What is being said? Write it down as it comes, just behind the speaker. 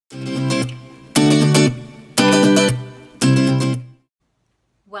Welcome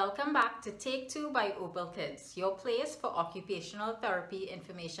back to Take 2 by Opal Kids, your place for occupational therapy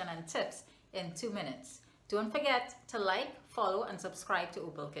information and tips in 2 minutes. Don't forget to like, follow, and subscribe to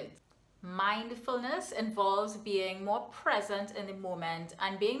Opal Kids. Mindfulness involves being more present in the moment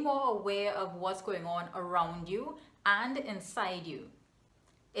and being more aware of what's going on around you and inside you.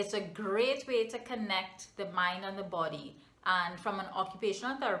 It's a great way to connect the mind and the body, and from an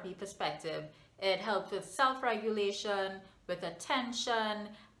occupational therapy perspective, it helps with self-regulation, with attention,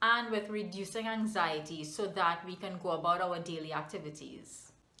 and with reducing anxiety so that we can go about our daily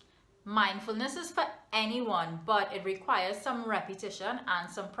activities. Mindfulness is for anyone, but it requires some repetition and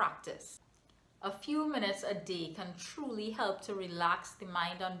some practice. A few minutes a day can truly help to relax the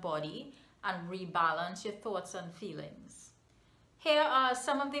mind and body and rebalance your thoughts and feelings. Here are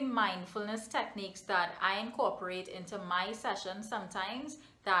some of the mindfulness techniques that I incorporate into my sessions sometimes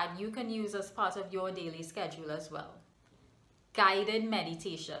that you can use as part of your daily schedule as well. Guided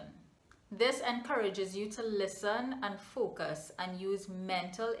meditation. This encourages you to listen and focus and use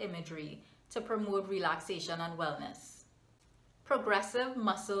mental imagery to promote relaxation and wellness. Progressive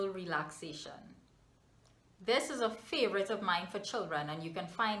muscle relaxation. This is a favorite of mine for children, and you can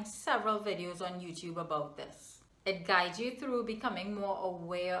find several videos on YouTube about this. It guides you through becoming more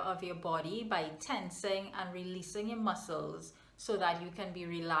aware of your body by tensing and releasing your muscles so that you can be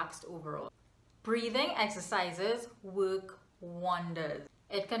relaxed overall. Breathing exercises work wonders.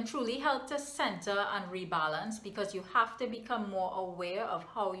 It can truly help to center and rebalance because you have to become more aware of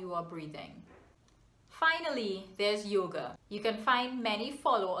how you are breathing. Finally, there's yoga. You can find many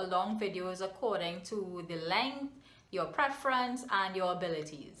follow-along videos according to the length, your preference, and your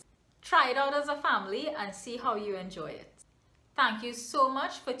abilities. Try it out as a family and see how you enjoy it. Thank you so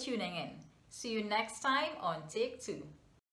much for tuning in. See you next time on Take 2.